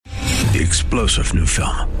The explosive new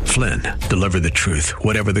film, Flynn, deliver the truth,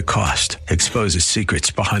 whatever the cost, exposes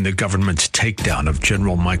secrets behind the government's takedown of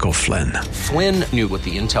General Michael Flynn. Flynn knew what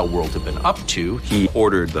the intel world had been up to. He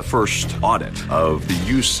ordered the first audit of the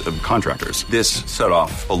use of contractors. This set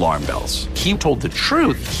off alarm bells. He told the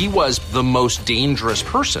truth. He was the most dangerous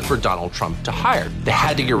person for Donald Trump to hire. They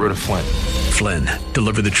had to get rid of Flynn. Flynn,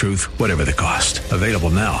 deliver the truth, whatever the cost. Available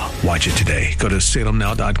now. Watch it today. Go to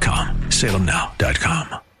salemnow.com.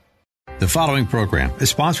 salemnow.com. The following program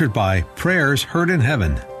is sponsored by Prayers Heard in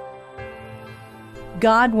Heaven.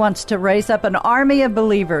 God wants to raise up an army of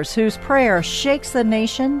believers whose prayer shakes the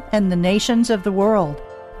nation and the nations of the world.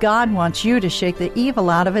 God wants you to shake the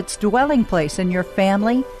evil out of its dwelling place in your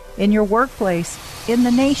family, in your workplace, in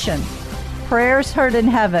the nation. Prayers Heard in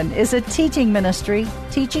Heaven is a teaching ministry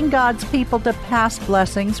teaching God's people to pass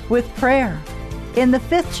blessings with prayer. In the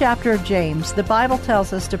 5th chapter of James, the Bible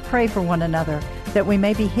tells us to pray for one another that we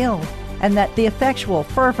may be healed, and that the effectual,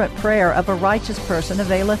 fervent prayer of a righteous person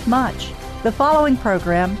availeth much. The following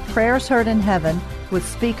program, Prayers Heard in Heaven, with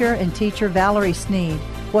speaker and teacher Valerie Sneed,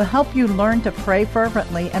 will help you learn to pray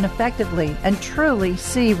fervently and effectively and truly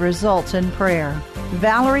see results in prayer.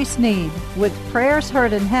 Valerie Sneed with Prayers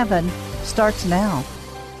Heard in Heaven starts now.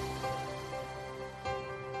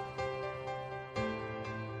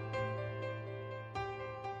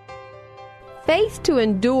 Faith to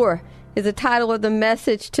Endure is the title of the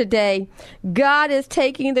message today. God is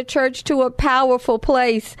taking the church to a powerful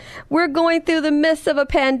place. We're going through the midst of a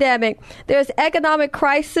pandemic. There's economic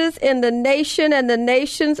crisis in the nation and the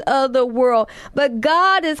nations of the world. But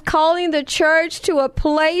God is calling the church to a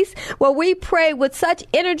place where we pray with such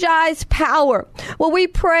energized power, where we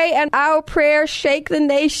pray and our prayers shake the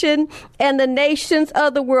nation and the nations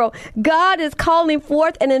of the world. God is calling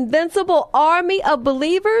forth an invincible army of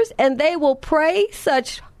believers, and they will pray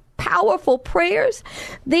such powerful prayers.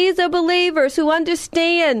 These are believers who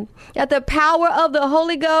understand that the power of the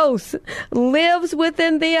Holy Ghost lives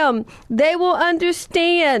within them. They will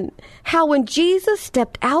understand how when Jesus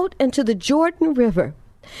stepped out into the Jordan River,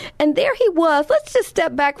 and there he was. Let's just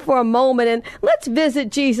step back for a moment and let's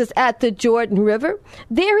visit Jesus at the Jordan River.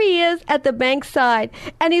 There he is at the bankside,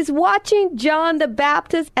 and he's watching John the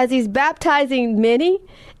Baptist as he's baptizing many.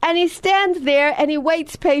 And he stands there and he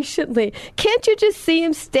waits patiently. Can't you just see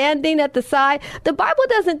him standing at the side? The Bible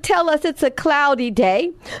doesn't tell us it's a cloudy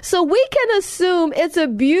day, so we can assume it's a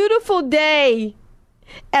beautiful day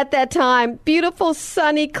at that time. Beautiful,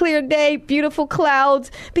 sunny, clear day, beautiful clouds,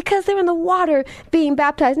 because they're in the water being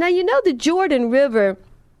baptized. Now, you know the Jordan River,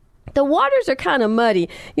 the waters are kind of muddy.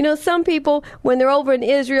 You know, some people, when they're over in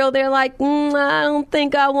Israel, they're like, I don't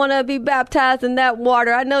think I want to be baptized in that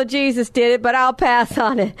water. I know Jesus did it, but I'll pass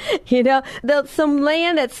on it. You know, there's some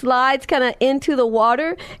land that slides kind of into the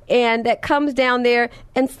water and that comes down there.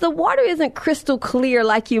 And the water isn't crystal clear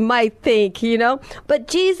like you might think, you know. But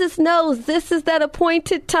Jesus knows this is that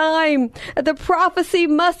appointed time. The prophecy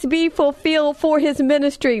must be fulfilled for his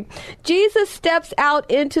ministry. Jesus steps out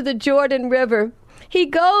into the Jordan River. He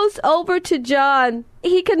goes over to John.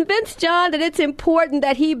 He convinced John that it's important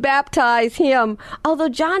that he baptize him. Although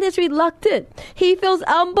John is reluctant, he feels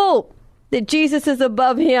humbled that Jesus is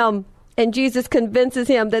above him. And Jesus convinces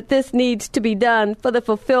him that this needs to be done for the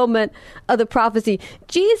fulfillment of the prophecy.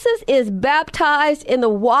 Jesus is baptized in the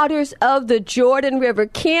waters of the Jordan River.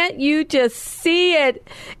 Can't you just see it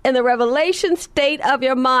in the revelation state of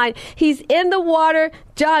your mind? He's in the water.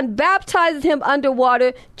 John baptizes him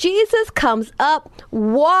underwater. Jesus comes up.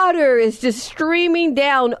 Water is just streaming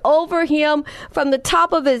down over him from the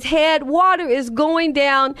top of his head. Water is going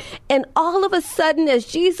down. And all of a sudden, as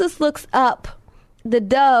Jesus looks up, the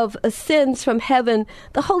dove ascends from heaven,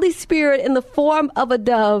 the Holy Spirit in the form of a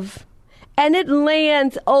dove, and it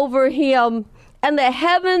lands over him. And the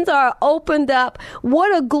heavens are opened up.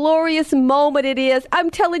 What a glorious moment it is. I'm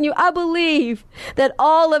telling you, I believe that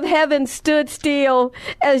all of heaven stood still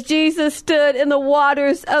as Jesus stood in the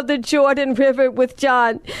waters of the Jordan River with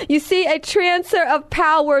John. You see, a transfer of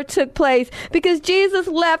power took place because Jesus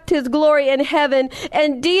left his glory in heaven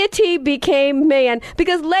and deity became man.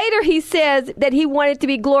 Because later he says that he wanted to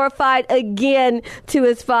be glorified again to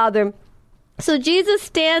his Father. So Jesus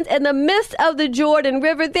stands in the midst of the Jordan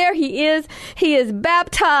River. There he is. He is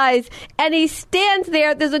baptized, and he stands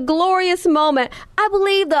there. There's a glorious moment. I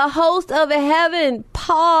believe the host of heaven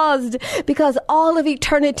paused because all of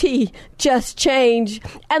eternity just changed.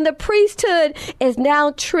 And the priesthood is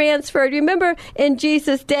now transferred. Remember, in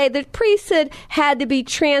Jesus' day, the priesthood had to be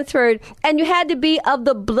transferred, and you had to be of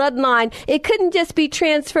the bloodline. It couldn't just be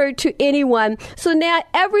transferred to anyone. So now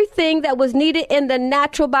everything that was needed in the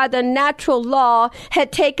natural by the natural law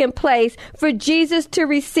had taken place for Jesus to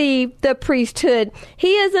receive the priesthood.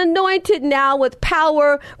 He is anointed now with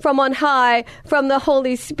power from on high, from the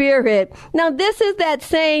Holy Spirit. Now, this is that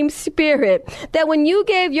same Spirit that when you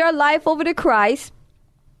gave your life over to Christ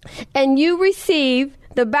and you received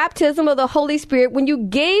the baptism of the Holy Spirit, when you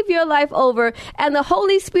gave your life over and the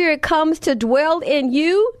Holy Spirit comes to dwell in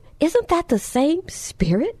you, isn't that the same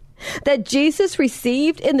Spirit that Jesus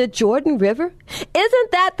received in the Jordan River?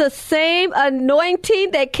 Isn't that the same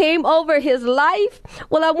anointing that came over his life?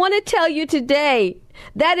 Well, I want to tell you today,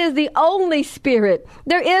 that is the only Spirit.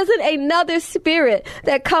 There isn't another Spirit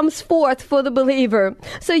that comes forth for the believer.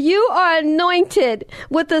 So you are anointed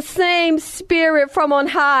with the same Spirit from on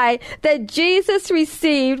high that Jesus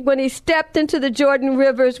received when he stepped into the Jordan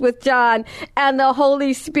rivers with John and the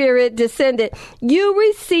Holy Spirit descended. You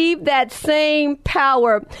received that same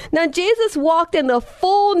power. Now, Jesus walked in the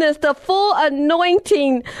fullness, the full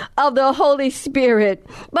anointing of the Holy Spirit.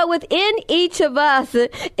 But within each of us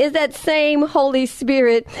is that same Holy Spirit,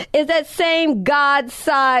 is that same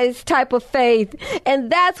God-sized type of faith. And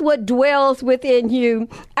that's what dwells within you.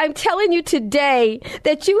 I'm telling you today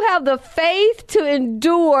that you have the faith to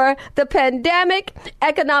endure the pandemic,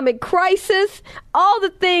 economic crisis, all the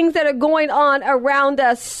things that are going on around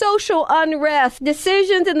us, social unrest,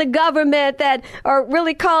 decisions in the government that are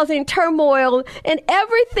really causing turmoil, and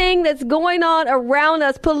everything that's going on around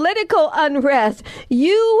us, political unrest.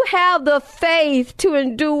 You have the faith to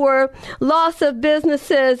endure loss of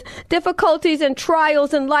businesses, difficulties and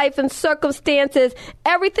trials in life and circumstances,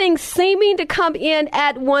 everything seeming to come in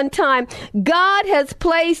at one time. God has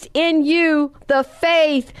placed in you the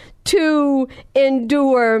faith to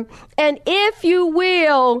endure. And if you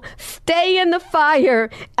will stay in the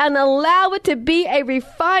fire and allow it to be a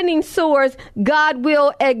refining source, God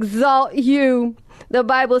will exalt you. The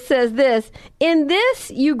Bible says this, in this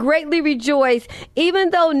you greatly rejoice,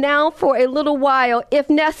 even though now for a little while, if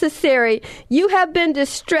necessary, you have been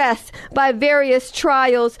distressed by various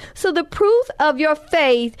trials. So the proof of your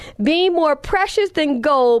faith, being more precious than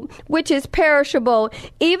gold, which is perishable,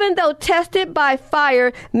 even though tested by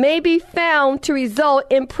fire, may be found to result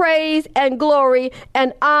in praise and glory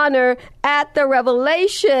and honor at the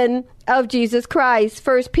revelation of Jesus Christ.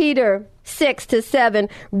 1 Peter 6-7,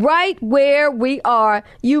 right where we are,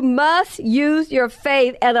 you must use your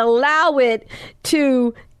faith and allow it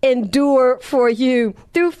to endure for you.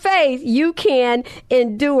 Through faith, you can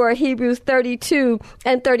endure. Hebrews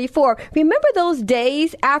 32-34. Remember those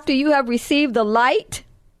days after you have received the light,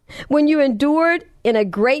 when you endured in a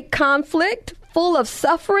great conflict, full of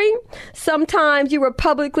suffering? Sometimes you were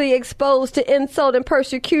publicly exposed to insult and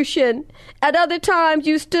persecution. At other times,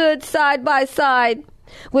 you stood side by side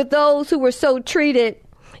with those who were so treated.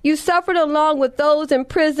 You suffered along with those in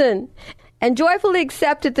prison and joyfully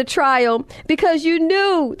accepted the trial because you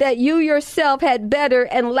knew that you yourself had better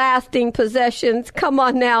and lasting possessions. Come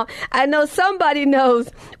on now. I know somebody knows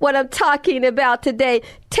what I'm talking about today.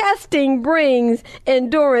 Testing brings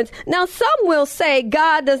endurance. Now, some will say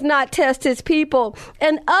God does not test his people,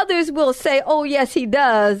 and others will say, oh, yes, he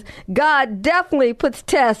does. God definitely puts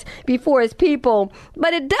tests before his people.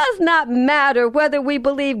 But it does not matter whether we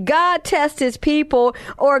believe God tests his people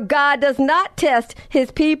or God does not test his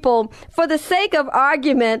people. For the sake of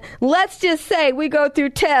argument, let's just say we go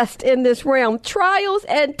through tests in this realm. Trials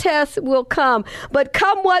and tests will come. But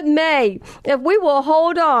come what may, if we will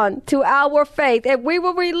hold on to our faith, if we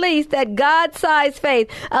will release that God-sized faith,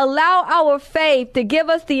 allow our faith to give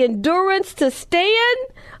us the endurance to stand,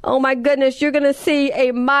 oh my goodness, you're going to see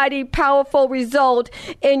a mighty, powerful result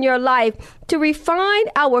in your life. To refine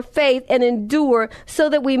our faith and endure so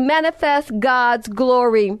that we manifest God's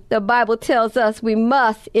glory. The Bible tells us we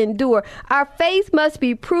must endure. Our faith must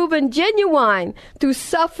be proven genuine through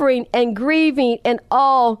suffering and grieving and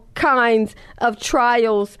all kinds of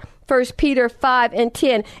trials. 1 Peter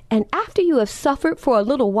 5:10. And after you have suffered for a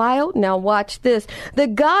little while, now watch this, the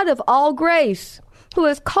God of all grace, who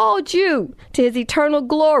has called you to his eternal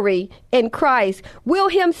glory in Christ, will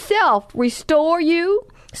himself restore you,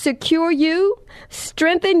 secure you,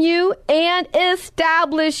 strengthen you, and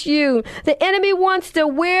establish you. The enemy wants to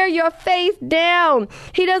wear your faith down.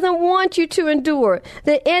 He doesn't want you to endure.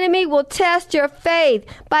 The enemy will test your faith.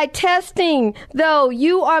 By testing, though,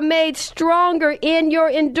 you are made stronger in your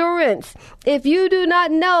endurance. If you do not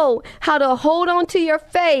know how to hold on to your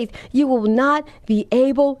faith, you will not be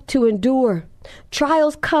able to endure.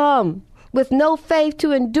 Trials come with no faith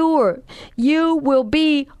to endure, you will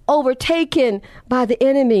be overtaken by the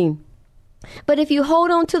enemy. But if you hold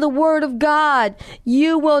on to the word of God,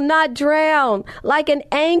 you will not drown. Like an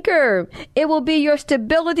anchor, it will be your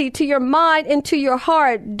stability to your mind and to your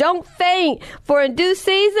heart. Don't faint, for in due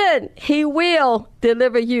season, he will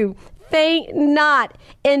deliver you. Faint not.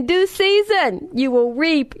 In due season, you will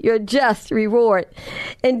reap your just reward.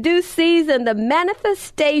 In due season, the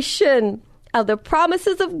manifestation of the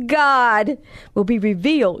promises of God will be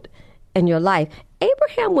revealed in your life.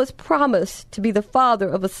 Abraham was promised to be the father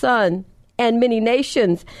of a son and many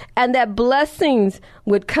nations, and that blessings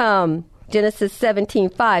would come. Genesis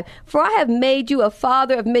 17:5. For I have made you a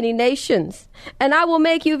father of many nations, and I will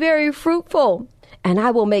make you very fruitful, and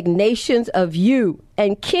I will make nations of you,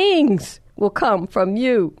 and kings will come from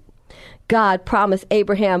you. God promised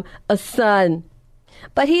Abraham a son,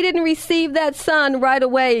 but he didn't receive that son right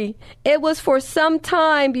away. It was for some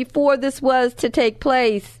time before this was to take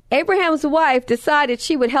place. Abraham's wife decided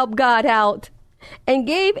she would help God out and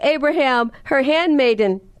gave Abraham her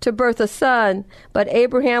handmaiden to birth a son. But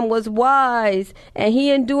Abraham was wise, and he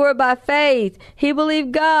endured by faith. He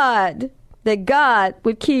believed God, that God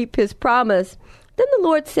would keep his promise. Then the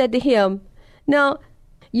Lord said to him, now,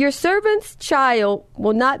 your servant's child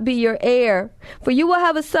will not be your heir, for you will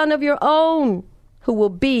have a son of your own, who will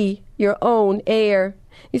be your own heir.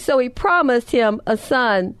 So he promised him a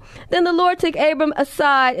son. Then the Lord took Abram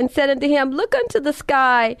aside and said unto him, look unto the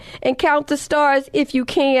sky and count the stars if you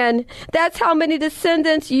can. That's how many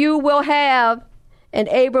descendants you will have. And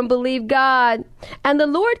Abram believed God, and the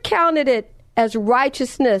Lord counted it as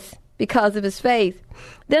righteousness because of his faith.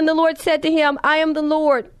 Then the Lord said to him, I am the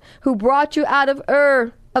Lord who brought you out of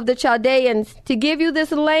Ur of the Chaldeans to give you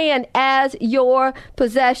this land as your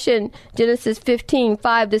possession. Genesis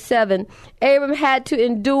 15:5-7. Abram had to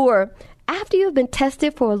endure. After you have been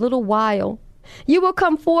tested for a little while, you will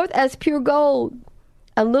come forth as pure gold.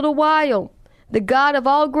 A little while, the God of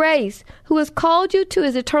all grace, who has called you to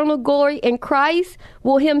his eternal glory in Christ,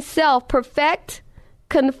 will himself perfect,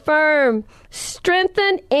 confirm,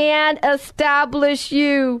 strengthen, and establish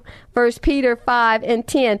you. 1 Peter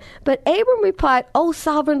 5:10. But Abram replied, O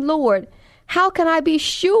sovereign Lord, how can I be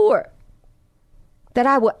sure that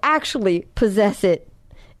I will actually possess it?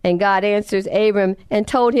 And God answers Abram and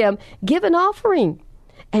told him, give an offering.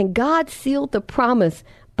 And God sealed the promise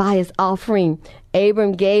by his offering.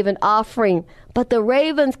 Abram gave an offering, but the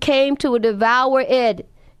ravens came to devour it,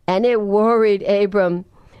 and it worried Abram.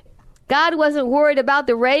 God wasn't worried about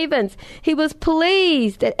the ravens. He was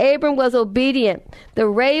pleased that Abram was obedient. The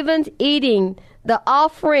ravens eating the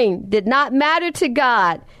offering did not matter to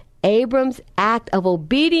God. Abram's act of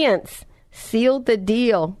obedience sealed the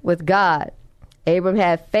deal with God. Abram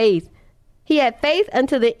had faith. He had faith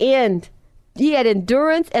unto the end. He had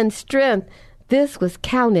endurance and strength. This was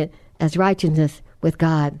counted as righteousness with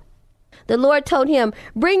God. The Lord told him,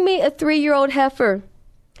 bring me a 3-year-old heifer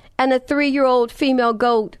and a 3-year-old female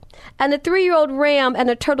goat, and a 3-year-old ram,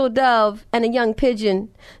 and a turtle dove, and a young pigeon.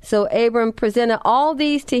 So Abram presented all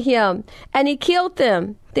these to him, and he killed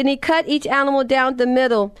them. Then he cut each animal down the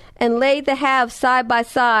middle, and laid the halves side by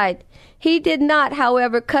side. He did not,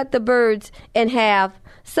 however, cut the birds in half.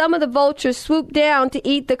 Some of the vultures swooped down to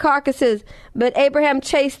eat the carcasses, but Abraham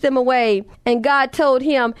chased them away. And God told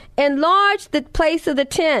him, enlarge the place of the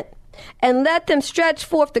tent, and let them stretch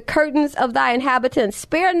forth the curtains of thy inhabitants.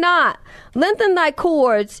 Spare not, lengthen thy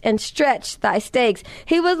cords, and stretch thy stakes.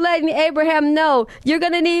 He was letting Abraham know, you're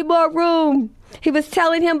going to need more room. He was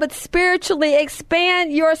telling him, but spiritually,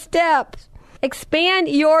 expand your steps. Expand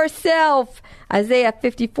yourself. Isaiah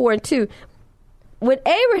 54:2. When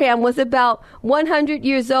Abraham was about 100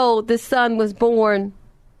 years old, the son was born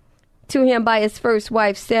to him by his first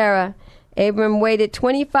wife, Sarah. Abram waited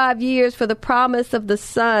 25 years for the promise of the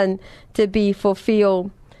son to be fulfilled.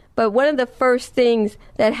 But one of the first things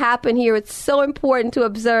that happened here, it's so important to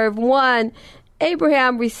observe. 1,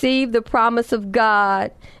 Abraham received the promise of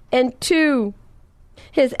God. And 2,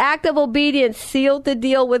 his act of obedience sealed the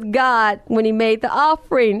deal with God when he made the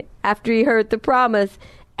offering after he heard the promise.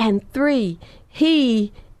 And 3,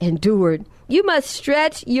 he endured. You must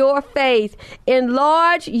stretch your faith.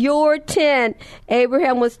 Enlarge your tent.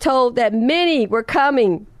 Abraham was told that many were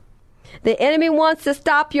coming. The enemy wants to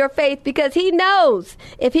stop your faith because he knows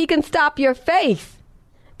if he can stop your faith,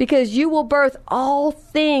 because you will birth all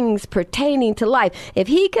things pertaining to life. If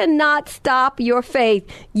he cannot stop your faith,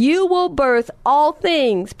 you will birth all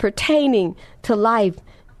things pertaining to life.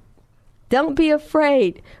 Don't be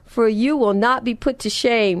afraid, for you will not be put to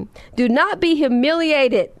shame. Do not be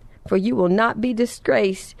humiliated, for you will not be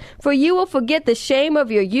disgraced. For you will forget the shame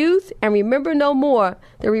of your youth and remember no more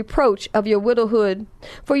the reproach of your widowhood.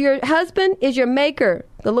 For your husband is your maker.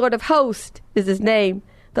 The Lord of hosts is his name.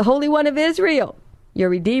 The Holy One of Israel, your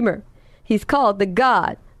Redeemer. He's called the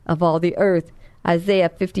God of all the earth. Isaiah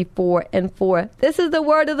 54:4. This is the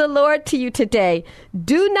word of the Lord to you today.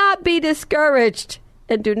 Do not be discouraged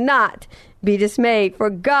and do not be dismayed, for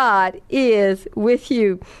God is with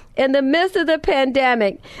you. In the midst of the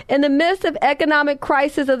pandemic, in the midst of economic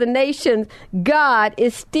crisis of the nations, God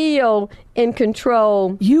is still in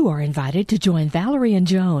control. You are invited to join Valerie and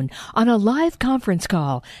Joan on a live conference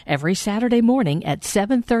call every Saturday morning at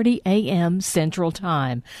 7:30 a.m. Central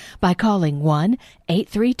Time by calling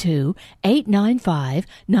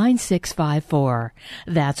 1-832-895-9654.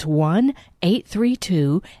 That's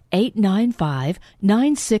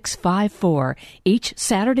 1-832-895-9654 each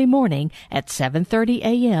Saturday morning at 7:30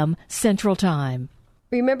 a.m. Central Time.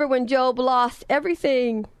 Remember when Job lost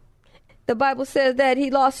everything? The Bible says that he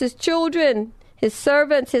lost his children, his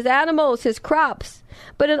servants, his animals, his crops.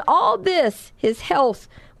 But in all this, his health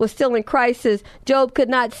was still in crisis. Job could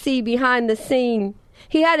not see behind the scene.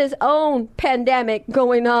 He had his own pandemic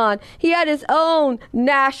going on. He had his own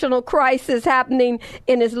national crisis happening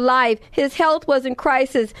in his life. His health was in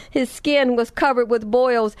crisis. His skin was covered with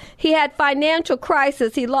boils. He had financial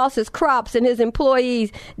crisis. He lost his crops and his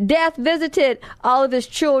employees. Death visited. All of his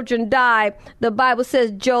children died. The Bible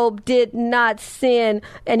says Job did not sin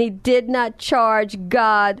and he did not charge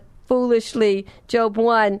God foolishly. Job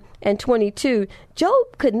 1:22.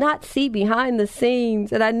 Job could not see behind the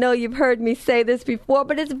scenes. And I know you've heard me say this before,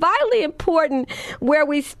 but it's vitally important where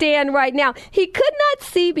we stand right now. He could not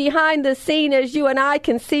see behind the scene as you and I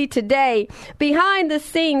can see today. Behind the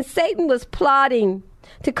scenes, Satan was plotting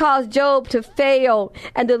to cause Job to fail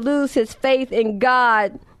and to lose his faith in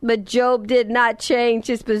God. But Job did not change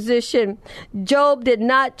his position. Job did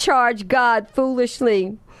not charge God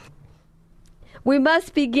foolishly. We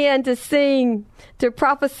must begin to sing, to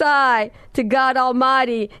prophesy to God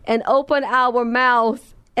Almighty, and open our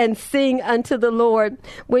mouths and sing unto the Lord.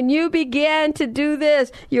 When you begin to do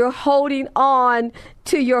this, you're holding on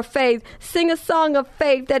to your faith. Sing a song of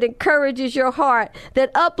faith that encourages your heart, that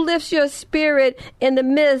uplifts your spirit in the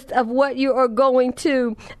midst of what you are going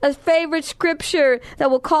to. A favorite scripture that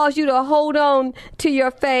will cause you to hold on to your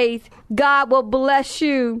faith. God will bless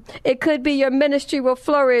you. It could be your ministry will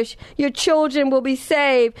flourish. Your children will be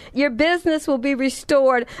saved. Your business will be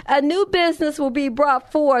restored. A new business will be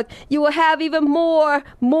brought forth. You will have even more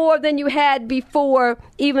than you had before,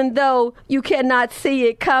 even though you cannot see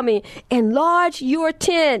it coming. Enlarge your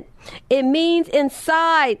tent. It means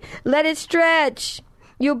inside. Let it stretch.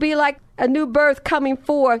 You'll be like a new birth coming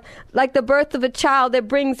forth, like the birth of a child that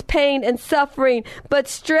brings pain and suffering. But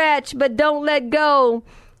stretch, but don't let go.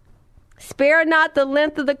 Spare not the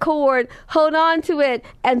length of the cord. Hold on to it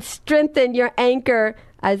and strengthen your anchor.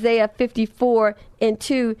 Isaiah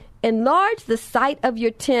 54:2. Enlarge the site of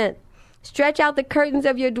your tent. Stretch out the curtains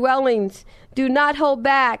of your dwellings. Do not hold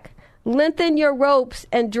back. Lengthen your ropes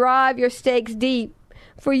and drive your stakes deep.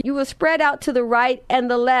 For you will spread out to the right and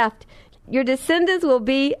the left. Your descendants will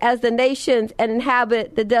be as the nations and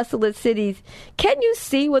inhabit the desolate cities. Can you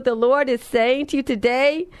see what the Lord is saying to you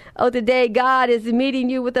today? Oh, today God is meeting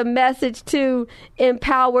you with a message to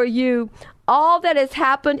empower you. All that has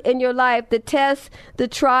happened in your life, the tests, the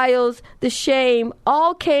trials, the shame,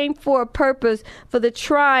 all came for a purpose, for the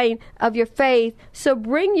trying of your faith. So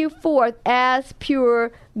bring you forth as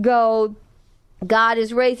pure gold. God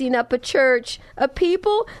is raising up a church, a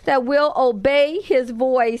people that will obey his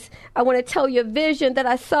voice. I want to tell you a vision that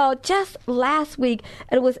I saw just last week,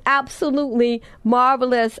 and it was absolutely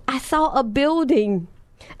marvelous. I saw a building,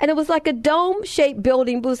 and it was like a dome-shaped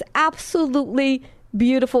building, but it was absolutely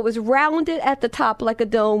beautiful. It was rounded at the top like a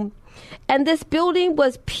dome. And this building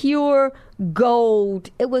was pure gold.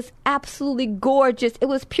 It was absolutely gorgeous. It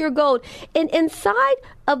was pure gold. And inside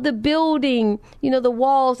of the building, the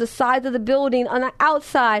walls, the sides of the building, on the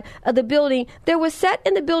outside of the building, there were set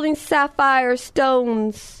in the building sapphire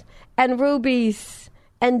stones and rubies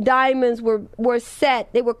and diamonds were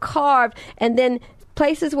set. They were carved, and then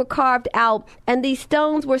places were carved out, and these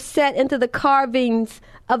stones were set into the carvings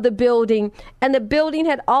of the building. And the building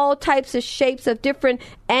had all types of shapes of different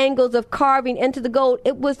angles of carving into the gold.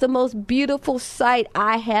 It was the most beautiful sight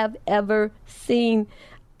I have ever seen.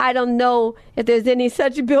 I don't know if there's any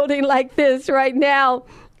such building like this right now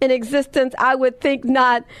in existence. I would think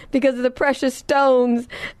not, because of the precious stones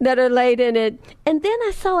that are laid in it. And then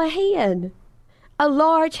I saw a hand, a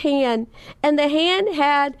large hand, and the hand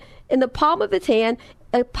had in the palm of its hand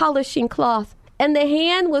a polishing cloth, and the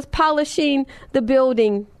hand was polishing the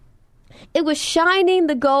building. it was shining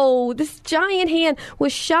the gold. This giant hand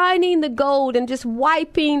was shining the gold and just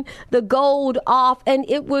wiping the gold off. And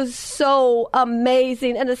it was so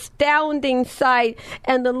amazing, an astounding sight.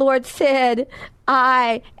 And the Lord said,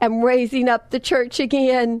 I am raising up the church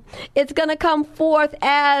again. It's going to come forth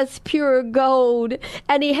as pure gold.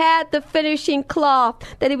 And he had the finishing cloth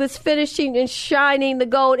that he was finishing and shining the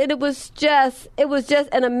gold. And it was just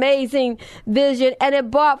an amazing vision. And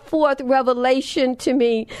it brought forth revelation to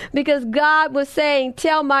me, because God was saying,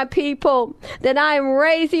 tell my people that I am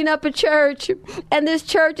raising up a church, and this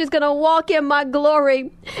church is going to walk in my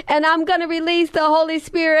glory. And I'm going to release the Holy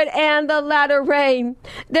Spirit and the latter rain.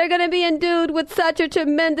 They're going to be endued with such a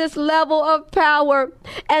tremendous level of power,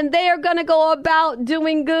 and they are going to go about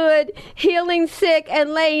doing good, healing sick,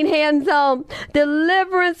 and laying hands on.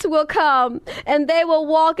 Deliverance will come, and they will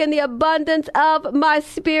walk in the abundance of my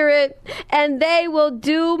spirit, and they will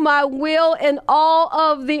do my will in all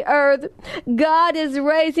of the earth. God is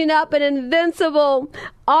raising up an invincible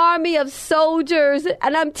army of soldiers,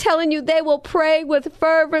 and I'm telling you, they will pray with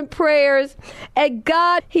fervent prayers. And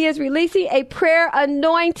God, he is releasing a prayer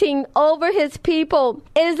anointing over his people.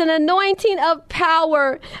 It is an anointing of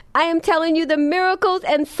power. I am telling you, the miracles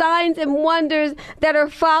and signs and wonders that are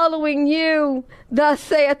following you, thus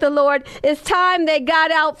saith the Lord. It's time they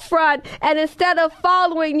got out front, and instead of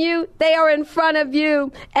following you, they are in front of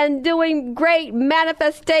you and doing great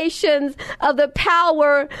manifestations of the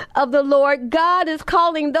power of the Lord. God is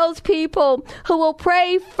calling those people who will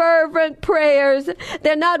pray fervent prayers.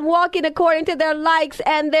 They're not walking according to their likes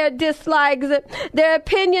and their dislikes. Their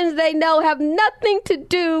opinions, they know, have nothing to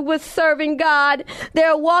do with serving God.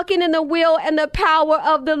 They're walking in the will and the power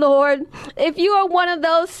of the Lord. If you are one of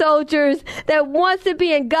those soldiers that wants to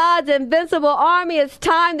be in God's invincible army, it's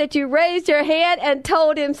time that you raised your hand and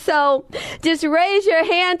told him so. Just raise your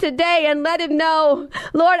hand today and let him know,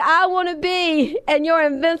 Lord, I want to be in your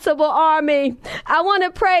invincible army. I want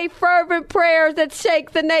to pray fervent prayers that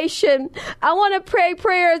shake the nation. I want to pray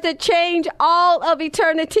prayers that change all of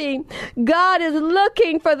eternity. God is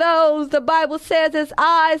looking for those, the Bible says, his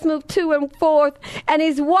eyes move to and forth, and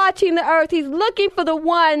he's watching the earth. He's looking for the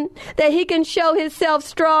one that he can show himself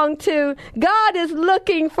strong to. God is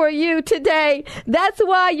looking for you today. That's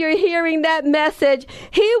why you're hearing that message.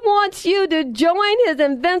 He wants you to join his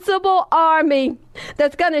invincible army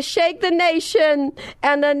that's going to shake the nation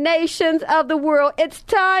and the nations of the world. It's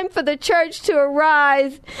time for the church to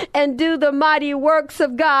arise and do the mighty works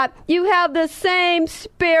of God. You have the same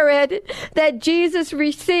spirit that Jesus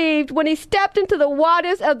received when he stepped into the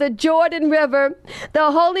waters of the Jordan River.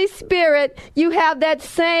 The Holy Spirit, you have that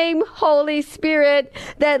same Holy Spirit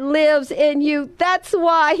that lives in you. That's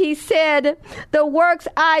why he said, the works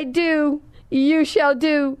I do, you shall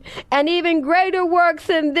do, and even greater works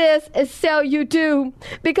than this shall you do.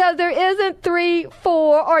 Because there isn't 3,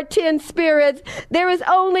 4, or 10 spirits. There is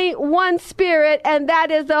only one Spirit, and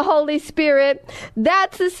that is the Holy Spirit.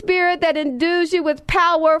 That's the Spirit that endues you with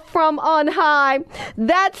power from on high.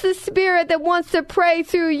 That's the Spirit that wants to pray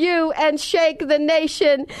through you and shake the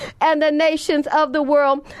nation and the nations of the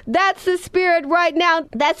world. That's the Spirit right now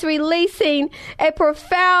that's releasing a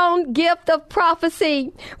profound gift of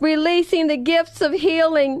prophecy, releasing the gifts of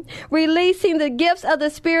healing, releasing the gifts of the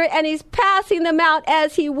Spirit, and he's passing them out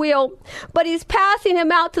as he will. But he's passing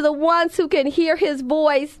them out to the ones who can hear his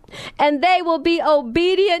voice, and they will be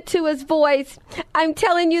obedient to his voice. I'm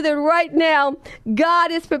telling you that right now,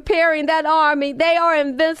 God is preparing that army. They are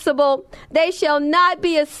invincible. They shall not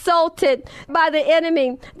be assaulted by the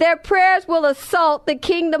enemy. Their prayers will assault the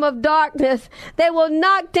kingdom of darkness. They will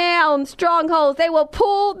knock down strongholds. They will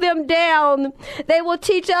pull them down. They will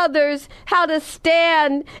teach others how to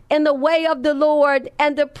stand in the way of the Lord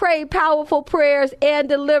and to pray powerful prayers and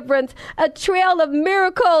deliverance. A trail of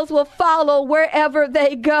miracles will follow wherever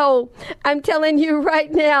they go. I'm telling you right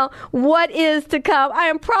now what is to come. I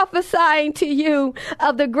am prophesying to you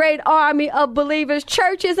of the great army of believers.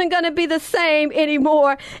 Church isn't going to be the same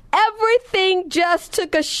anymore. Everything just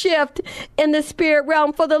took a shift in the spirit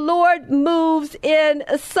realm, for the Lord moves in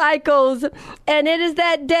cycles, and it is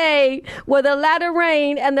that day where the latter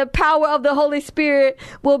rain and the power of the Holy Spirit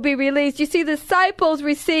will be released. You see, the disciples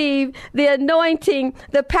receive the anointing,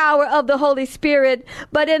 the power of the Holy Spirit.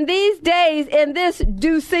 But in these days, in this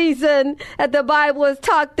due season that the Bible has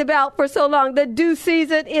talked about for so long, the due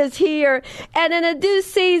season is here. And in a due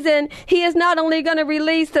season, he is not only going to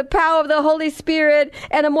release the power of the Holy Spirit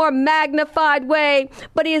in a more magnified way,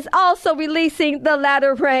 but he is also releasing the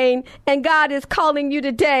latter rain. And God is calling you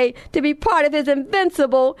today to be part of his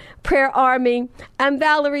invincible prayer army. I'm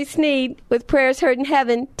Valerie Sneed with Prayers Heard in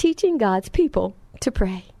Heaven, teaching God's people to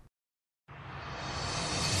pray.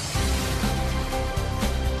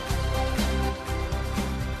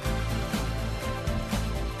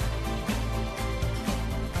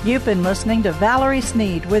 You've been listening to Valerie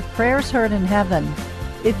Sneed with Prayers Heard in Heaven.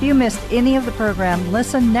 If you missed any of the program,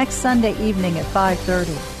 listen next Sunday evening at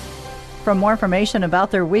 5:30. For more information about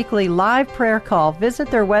their weekly live prayer call, visit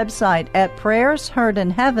their website at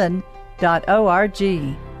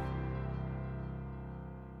prayersheardinheaven.org.